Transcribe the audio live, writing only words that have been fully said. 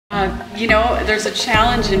There's a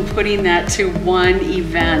challenge in putting that to one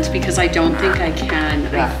event because I don't think I can.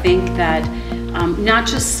 Yeah. I think that not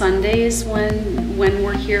just Sundays when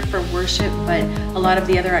we're here for worship, but a lot of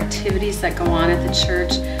the other activities that go on at the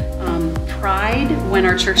church. Pride, when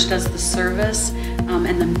our church does the service,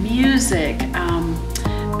 and the music.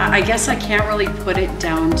 I guess I can't really put it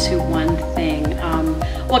down to one thing.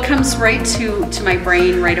 What comes right to my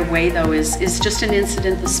brain right away though is just an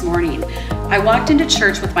incident this morning. I walked into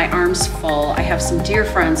church with my arms full. I have some dear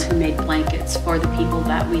friends who made blankets for the people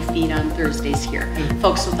that we feed on Thursdays here,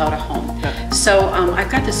 folks without a home. Yeah. So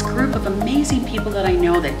I've got this group of amazing people that I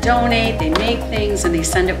know that donate, they make things, and they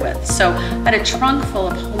send it with. So I had a trunk full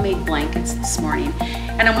of homemade blankets this morning.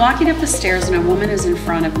 And I'm walking up the stairs and a woman is in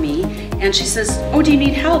front of me and she says, "Oh, do you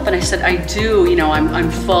need help?" And I said, "I do,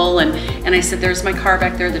 I'm full." And I said, "There's my car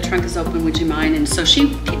back there, the trunk is open, would you mind?" And so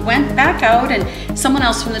she went back out and someone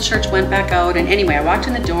else from the church went back out. And anyway, I walked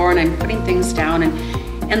in the door and I'm putting things down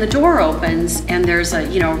and the door opens and there's a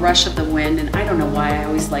rush of the wind. And I don't know why I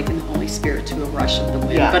always liken the Holy Spirit to a rush of the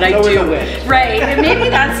wind, Yeah, but I go with do. the wind. Right, and maybe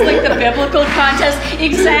that's like the biblical context.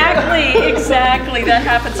 Exactly. That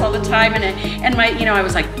happens all the time. And my, I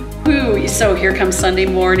was like, whoo, so here comes Sunday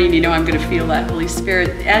morning, I'm going to feel that Holy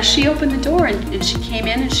Spirit. As she opened the door and she came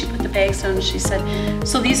in and she put the bags down and she said,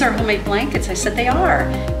 "So these are homemade blankets?" I said, "They are."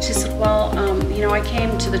 She said, "Well, I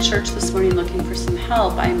came to the church this morning looking for some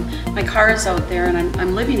help. My car is out there and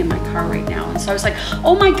I'm living in my car right now." And so I was like,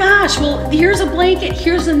 "Oh my gosh, well, here's a blanket,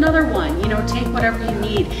 here's another one, take whatever you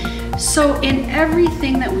need." So in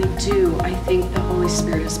everything that we do, I think the Holy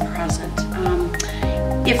Spirit is present.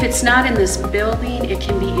 If it's not in this building, it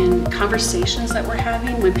can be in conversations that we're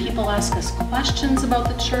having when people ask us questions about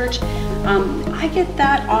the church. I get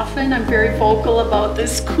that often. I'm very vocal about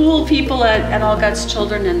this cool people at All God's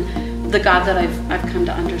Children and the God that I've come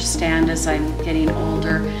to understand as I'm getting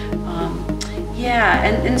older.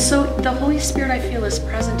 And so the Holy Spirit, I feel, is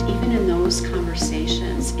present even in those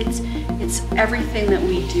conversations. It's everything that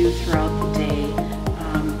we do throughout the day,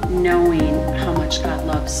 knowing how much God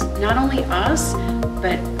loves not only us,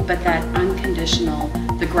 but that unconditional,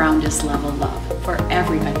 the ground is level love for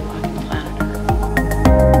everybody walking.